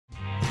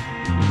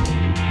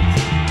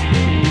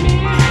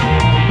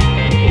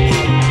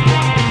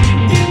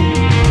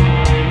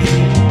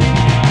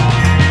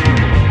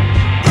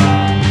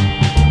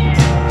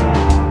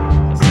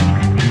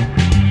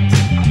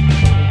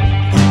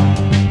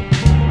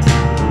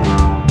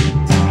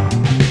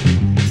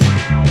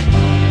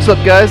What's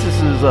up, guys? This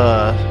is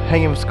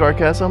Hanging with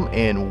Scarcasm,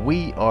 and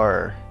we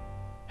are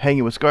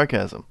hanging with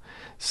Scarcasm.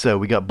 So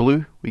we got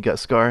Blue, we got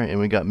Scar, and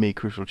we got me,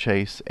 Crucial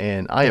Chase,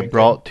 and I have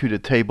brought to the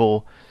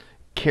table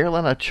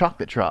Carolina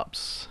Chocolate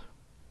Drops.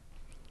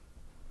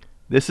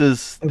 This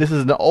is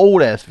an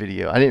old ass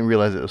video. I didn't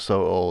realize it was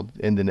so old,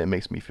 and then it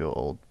makes me feel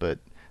old. But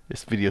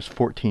this video is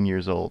 14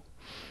 years old.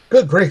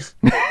 Good grief!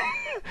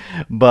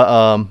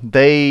 But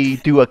they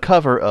do a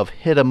cover of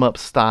 "Hit 'Em Up"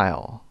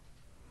 style.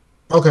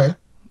 Okay.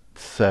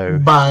 So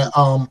by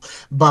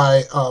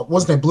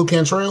what's his name, Blue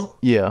Cantrell?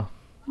 Yeah.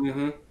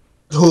 Mm-hmm.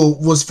 Who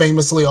was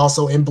famously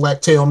also in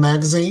Blacktail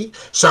magazine.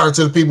 Shout out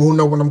to the people who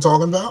know what I'm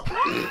talking about.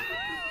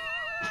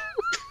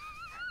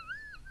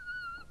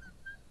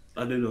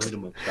 I didn't know Hit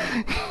 'Em Up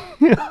style.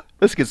 Yeah,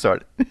 let's get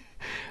started.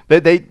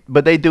 But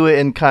they do it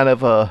in kind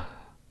of a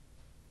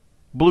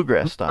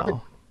bluegrass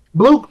style.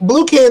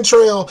 Blue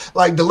Cantrell,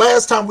 like the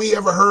last time we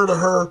ever heard of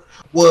her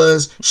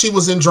was she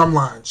was in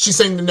Drumline. She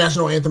sang the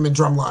national anthem in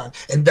Drumline,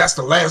 and that's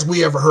the last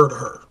we ever heard of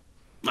her.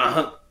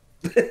 Uh-huh.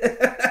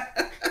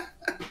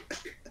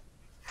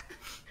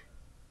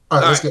 All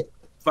right, let's get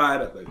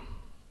fired up, baby.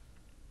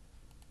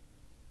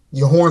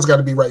 Your horns got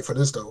to be right for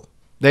this though.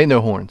 They ain't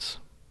no horns.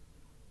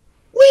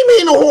 What do you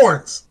mean no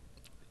horns?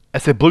 I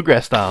said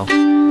bluegrass style.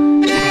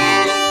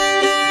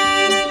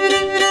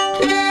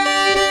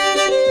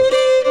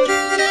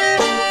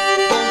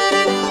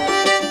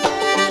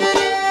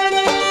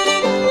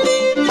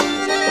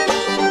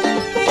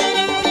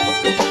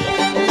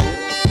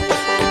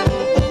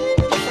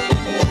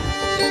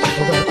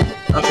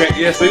 Okay,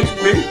 yeah, see?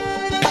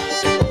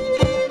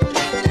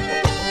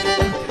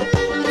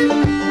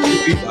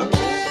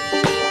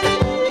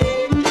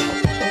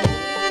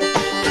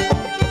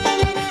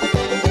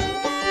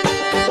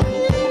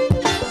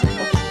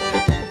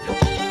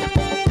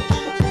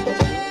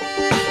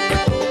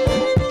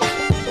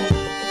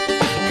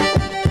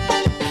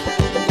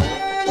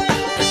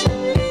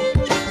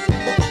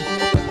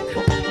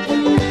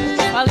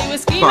 While he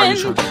was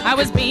scheming, I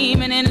was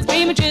beaming, and his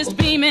beam was just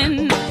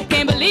beaming.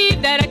 Can't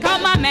believe that I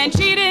caught my man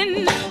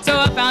cheating. So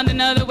I found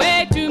another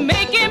way to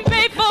make him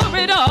pay for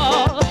it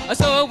all.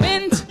 So I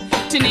went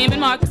to Neiman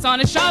Marcus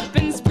on a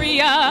shopping spree,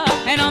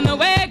 and on the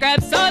way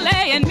grabbed Soleil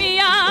and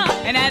Mia.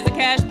 And as the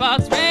cash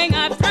box rang,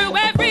 I threw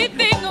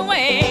everything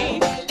away.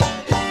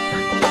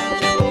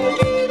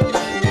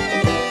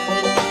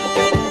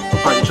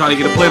 Are you trying to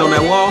get a plate on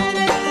that wall?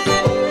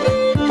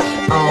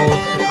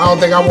 I don't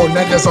think I want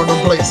nothing that's on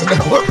them plates.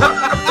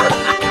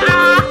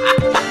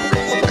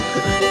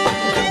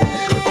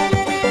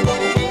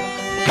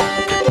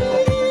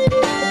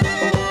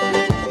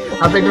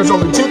 I think there's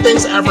only two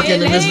things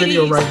African in this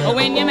video right now.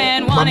 When your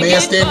man My man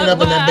standing up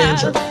in that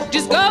banjo.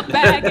 Just go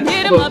back and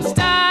hit him up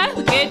style.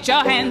 Get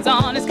your hands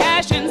on his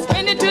cash and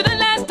spend it to the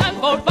last time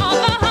for all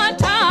the hard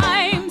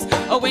times.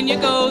 Oh, when you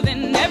go,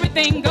 then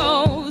everything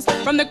goes.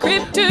 From the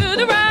crib to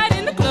the ride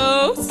in the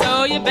clothes.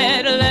 So you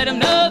better let him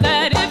know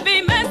that if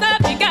he mess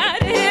up, you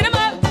gotta hit him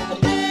up.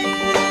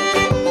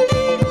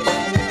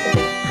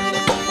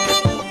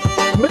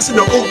 Missing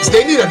the oops.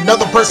 They need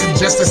another person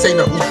just to say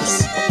the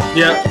oops.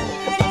 Yeah.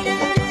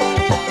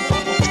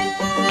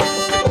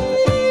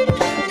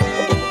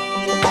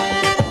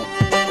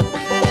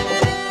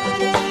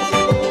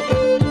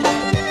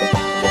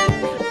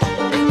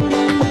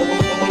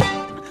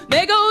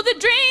 There go the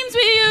dreams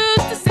we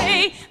used to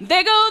say.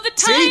 There go the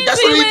times See,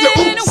 that's we what he did.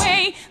 went Oops.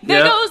 away. There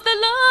Yeah. goes the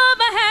love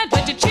I had,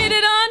 but you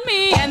cheated on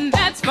me, and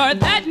that's for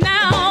that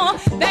now.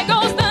 There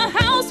goes the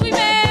house we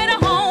made a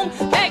home.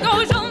 There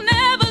goes you'll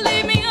never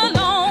leave me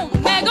alone.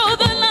 There go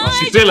the lies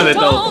she feeling it,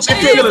 though. you She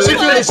told feeling me.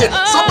 this shit.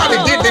 Somebody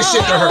did this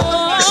shit to her.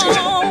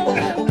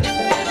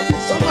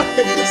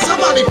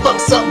 Somebody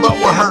fucked something up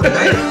with her,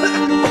 man.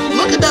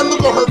 Look at that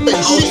look on her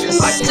face. She is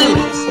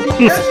serious.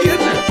 Yeah, she in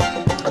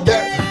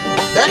there.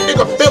 That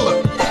nigga Phillip.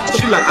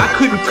 She like, I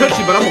couldn't cut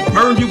you, but I'm gonna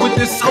burn you with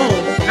this song.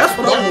 That's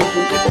what I'm gonna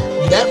do.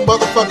 That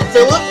motherfucker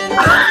Phillip.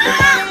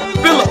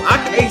 Philip, I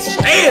can't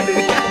stand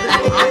it.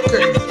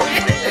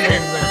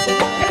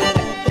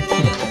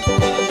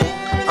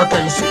 I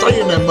can't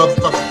stand that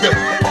motherfucker Phillip.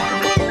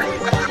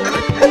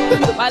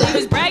 While he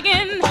was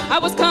bragging, I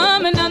was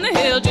coming down the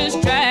hill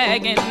just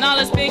dragging all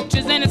his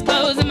pictures and his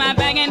clothes in my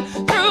bag and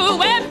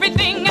threw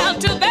everything out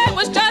till there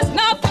was just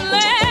nothing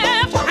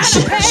left. I had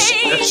to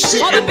pay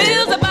all the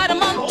bills about a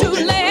month too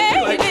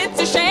late. It's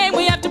a shame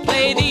we have to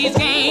play these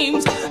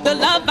games. The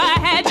love I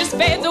had just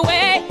fades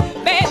away,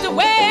 fades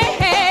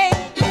away.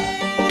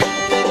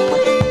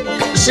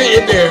 She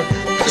in there.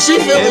 She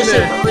feeling In shit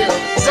there. for real.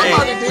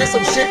 Somebody did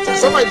some shit.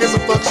 Somebody did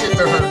some fuck shit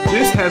to her.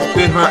 This has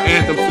been her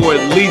anthem for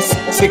at least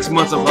 6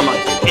 months of her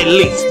life. At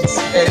least.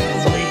 At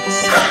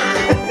least.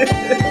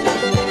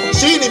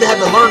 She didn't even have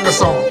to learn the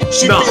song.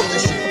 She No. feel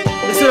this shit.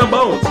 It's in her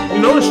bones. You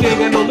notice she ain't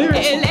got no lyrics.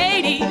 Hey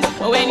ladies,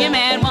 when your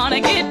man wanna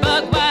get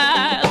buck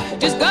wild,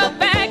 just go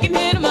back and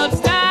hit him up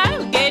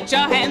style. Get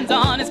your hands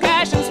on his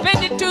cash and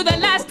spend it to the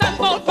last time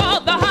for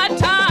the hard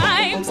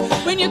times.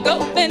 When you go,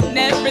 then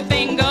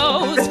everything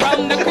goes.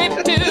 From the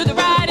crib to the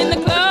ride in the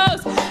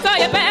clothes. So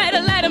you better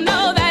let him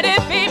know that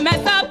if he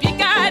mess up, you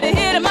gotta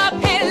hit him up.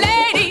 Hey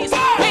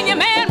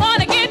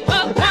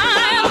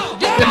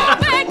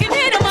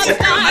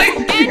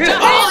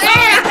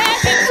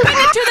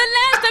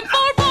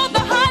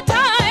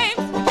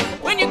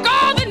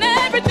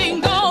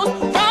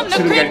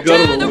should have got to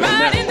guttural the on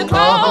right in the that.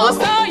 clothes,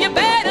 so you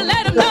better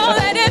let him know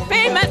that if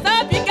he mess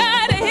up, you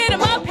gotta hit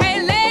him up.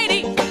 Hey,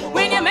 lady,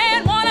 when your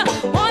man wanna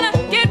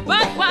get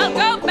buck wild,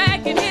 go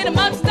back and hit him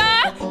up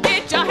style.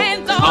 Get your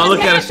hands on Oh, look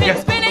his at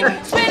head her.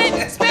 and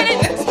spin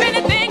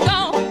it, then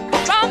go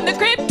from the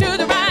crib to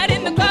the right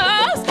in the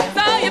clothes.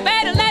 So you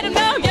better let him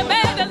know, you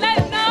better let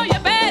him know, you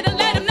better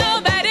let him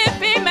know that if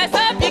he mess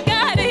up, you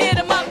gotta hit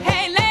him up.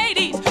 Hey,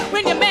 ladies,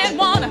 when your man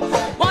wanna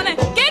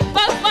get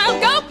buck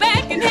wild, go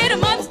back and hit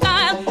him up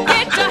style.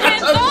 Get your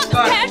hands on the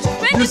cash,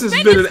 This has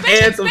been an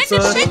anthem,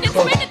 son. then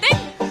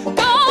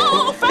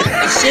go from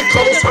the Shit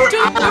crib closed her to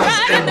the eyes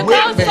right in and the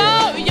went, clothes. man.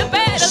 So you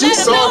better She let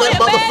him saw know, that you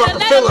better motherfucker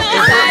let him Philip know in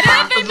her that if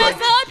eyes, he mess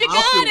like, up, you I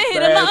feel gotta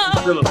hit him bad up. for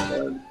Philip,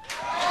 son.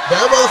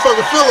 That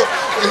motherfucker Philip,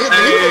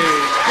 Hey.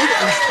 he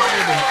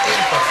inspired an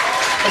anthem.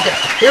 Okay,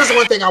 here's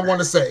one thing I want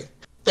to say.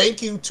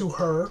 Thank you to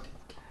her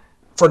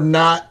for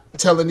not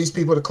telling these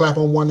people to clap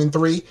on 1 and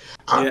 3.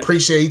 I Yeah.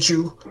 appreciate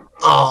you.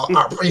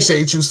 I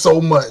appreciate you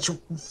so much.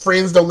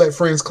 Friends don't let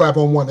friends clap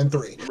on 1 and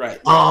 3. Right.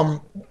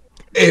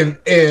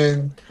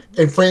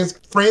 And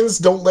friends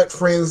don't let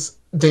friends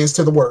dance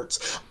to the words.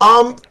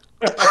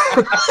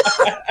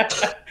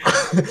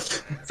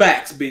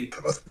 Facts, B.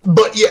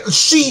 But yeah,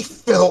 she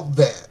felt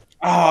that.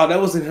 Oh, that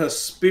was in her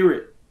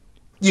spirit.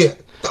 Yeah.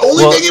 The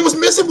only Well, thing it was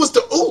missing was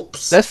the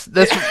oops. That's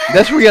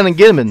Rihanna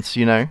Gibbons,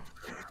 you know.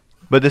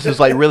 But this is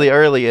like really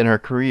early in her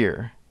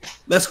career.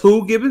 That's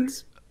who,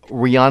 Gibbons?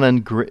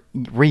 Rhiannon.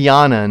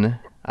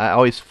 I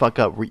always fuck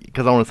up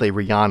because I want to say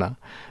Rihanna,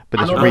 but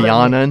I it's don't know that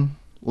Rhiannon.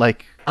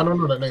 Like, I don't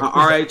know that name.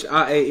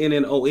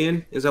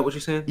 RHIANNON. Is that what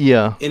you're saying?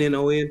 yeah,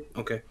 NNON.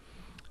 Okay.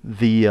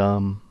 the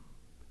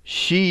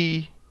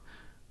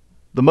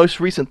the most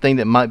recent thing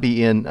that might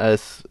be in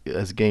us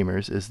as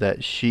gamers is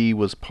that she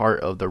was part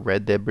of the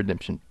Red Dead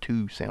Redemption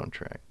 2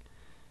 soundtrack.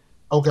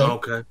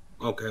 Okay.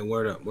 Okay.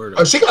 Word up. Word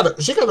up. She got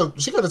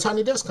a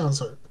Tiny Desk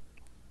concert.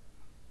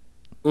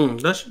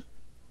 Does she?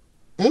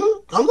 I'm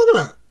looking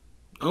at it.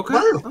 Okay.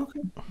 Wow. Okay.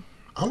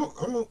 I'm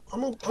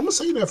gonna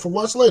say that for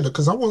watch later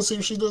because I want to see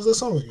if she does that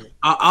song again.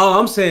 All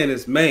I'm saying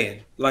is, man,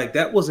 like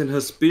that was in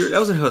her spirit. That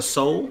was in her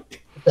soul.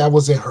 That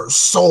was in her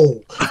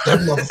soul. That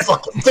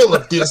motherfucker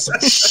Philip did some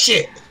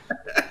shit.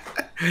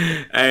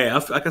 Hey,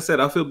 like I said,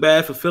 I feel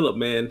bad for Philip,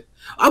 man.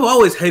 I've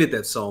always hated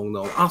that song,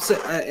 though.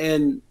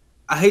 And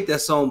I hate that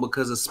song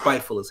because it's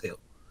spiteful as hell.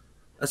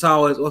 That's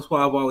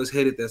why I've always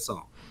hated that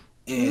song.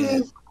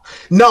 And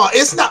No,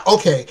 it's not.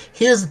 Okay,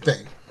 here's the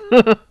thing.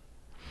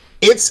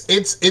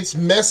 It's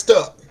messed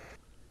up,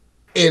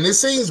 and it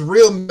seems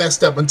real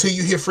messed up until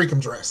you hear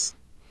Freakum Dress,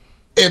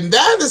 and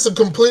that is a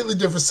completely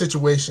different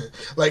situation.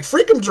 Like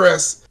Freakum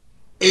Dress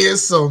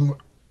is some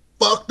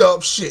fucked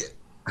up shit,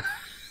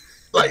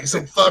 like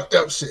some fucked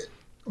up shit.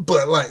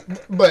 But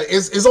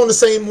it's on the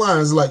same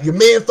lines. Like your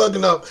man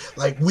fucking up.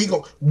 Like we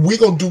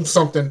gonna do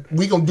something.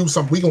 We gonna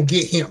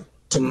get him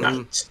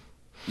tonight.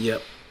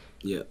 Yep.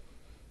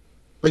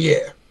 But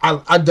yeah,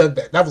 I dug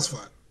that. That was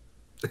fun.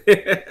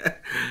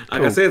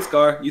 Like I said,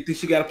 Scar, you think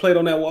she got a plate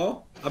on that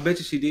wall? I bet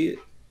you she did.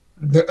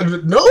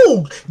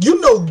 No,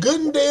 you know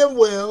good and damn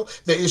well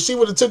that if she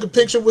would have took a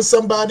picture with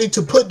somebody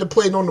to put the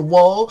plate on the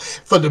wall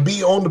for to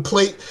be on the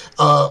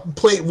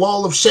plate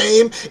wall of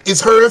shame,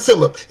 it's her and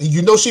Philip. And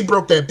you know she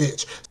broke that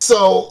bitch.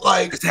 So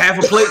like It's half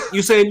a plate.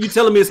 You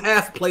telling me it's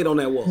half a plate on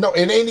that wall? no,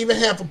 it ain't even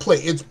half a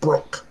plate. It's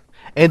broke.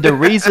 And the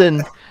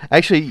reason,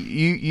 actually,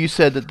 you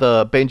said that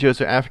the banjos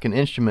are African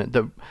instrument,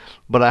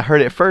 but I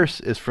heard it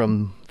first is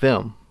from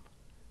them.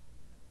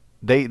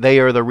 They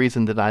are the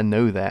reason that I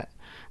know that.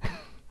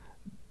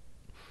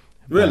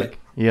 Really? Like,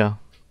 yeah.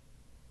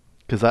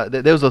 Because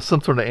there was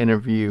some sort of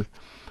interview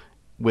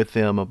with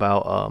them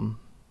about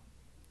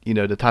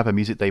the type of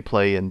music they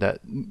play and that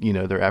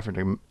they're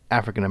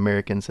African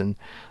Americans, and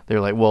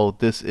they're like, well,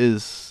 this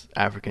is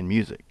African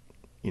music.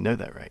 You know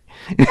that, right?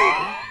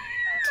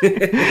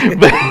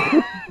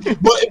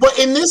 but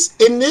in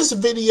this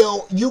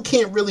video, you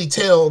can't really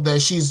tell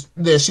that she's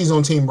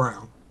on Team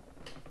Brown.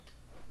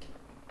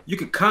 You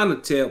could kind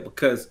of tell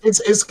because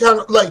It's kind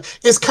of like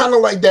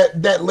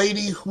that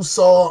lady who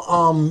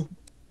saw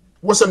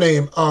what's her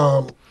name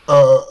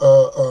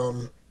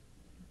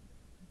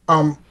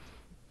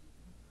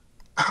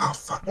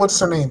fuck, what's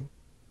her name?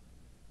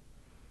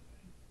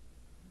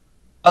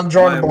 I'm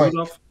drawing a blank.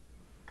 Rudolph?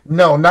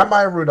 No, not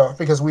Maya Rudolph,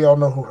 because we all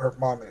know who her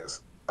mom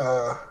is.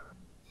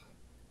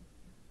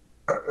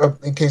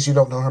 In case you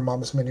don't know, her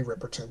mom is Minnie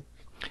Riperton.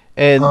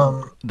 And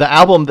the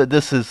album that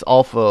this is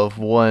off of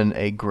won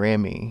a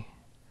Grammy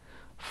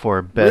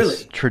for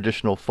best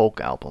traditional folk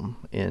album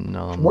in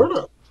Word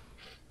up.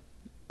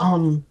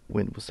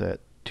 when was that?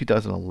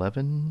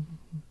 2011.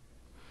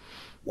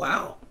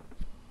 Wow.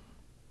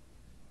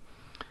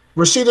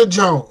 Rashida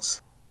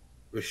Jones.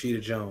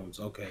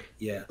 Okay,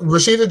 yeah.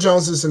 Rashida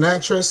Jones is an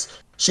actress.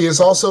 She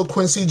is also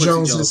Quincy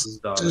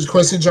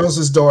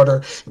Jones's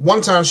daughter.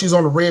 One time she's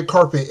on the red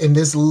carpet and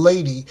this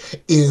lady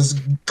is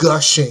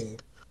gushing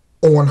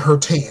on her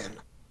tan.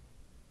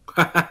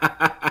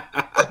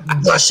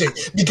 Gushing.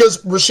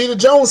 Because Rashida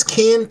Jones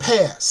can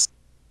pass.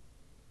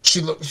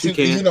 She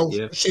can.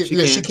 Yeah,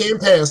 she can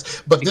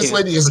pass, but She this can,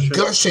 lady is for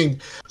sure. gushing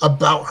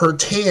about her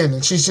tan,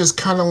 and she's just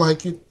kind of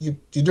like, you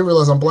do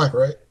realize I'm black,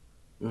 right?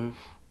 Mhm.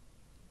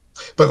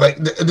 But like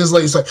this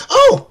lady's like,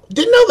 oh,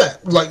 didn't know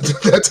that, like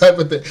that type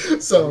of thing.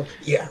 So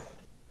yeah.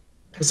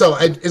 So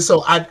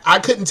I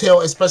couldn't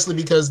tell, especially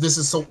because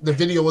the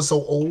video was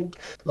so old,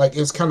 like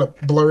it's kind of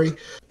blurry.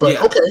 But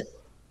Yeah. okay,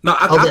 No,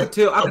 I okay, could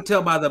tell. I could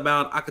tell by the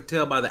amount. I could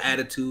tell by the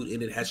attitude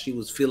in it, as she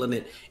was feeling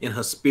it in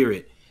her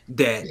spirit.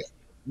 That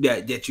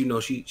yeah. you know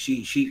she's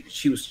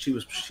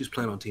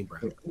playing on Team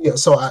Brown. Yeah,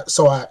 so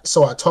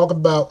I talk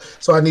about,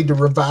 so I need to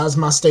revise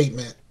my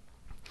statement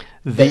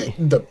that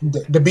The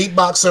the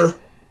beatboxer,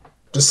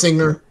 the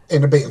singer,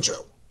 and the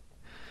banjo.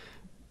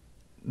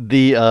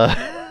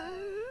 the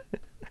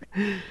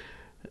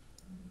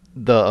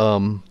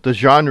the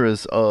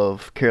genres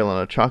of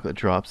Carolina Chocolate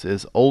Drops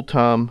is old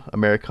time,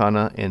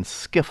 Americana, and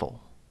skiffle.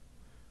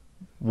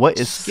 What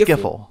is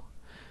skiffle?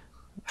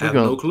 Have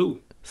no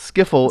clue.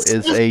 Skiffle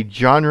is a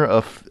genre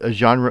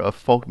of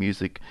folk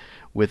music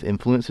with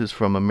influences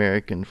from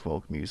American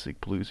folk music,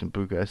 blues and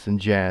bluegrass and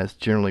jazz,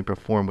 generally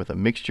performed with a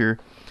mixture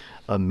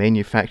of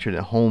manufactured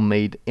and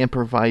homemade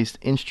improvised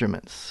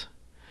instruments.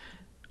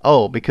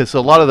 Oh, because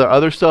a lot of the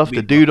other stuff,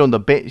 the dude on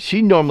the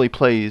she normally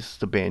plays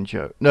the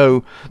banjo. No,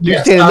 dude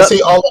Yes, standing I up,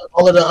 see all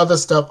of the other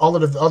stuff, all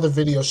of the other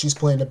videos. She's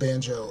playing the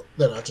banjo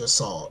that I just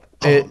saw.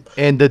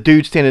 and the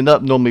dude standing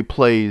up normally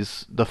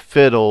plays the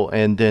fiddle,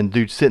 and then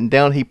dude sitting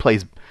down, he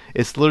plays.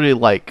 It's literally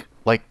like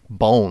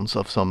bones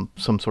of some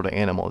sort of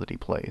animal that he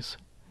plays.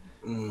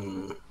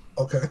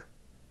 Okay.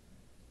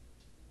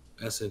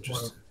 That's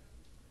interesting.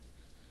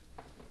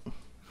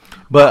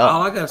 But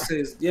All I gotta say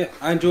is, yeah,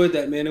 I enjoyed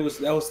that, man. That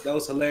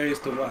was hilarious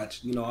to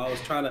watch. You know, I was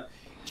trying to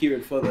keep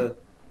it for the,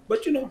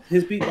 but you know,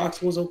 his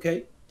beatboxing was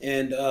okay,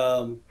 and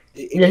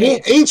Yeah,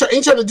 he ain't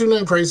trying to do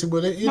nothing crazy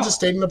with it. You just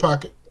stayed in the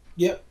pocket.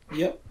 Yep.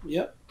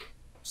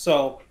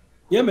 So,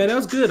 yeah, man, that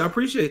was good. I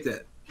appreciate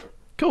that.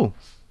 cool.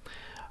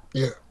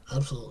 Yeah,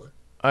 absolutely.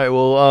 All right,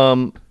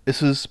 well, this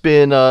has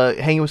been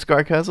Hanging with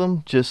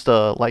Scarcasm. Just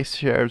like,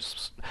 share.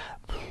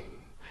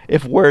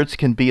 If words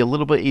can be a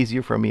little bit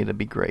easier for me, it'd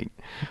be great.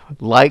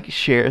 Like,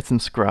 share,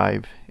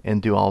 subscribe,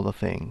 and do all the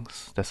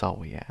things. That's all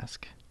we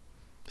ask.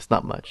 It's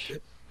not much.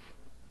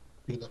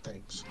 Do the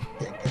things.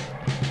 Bang,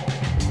 bang.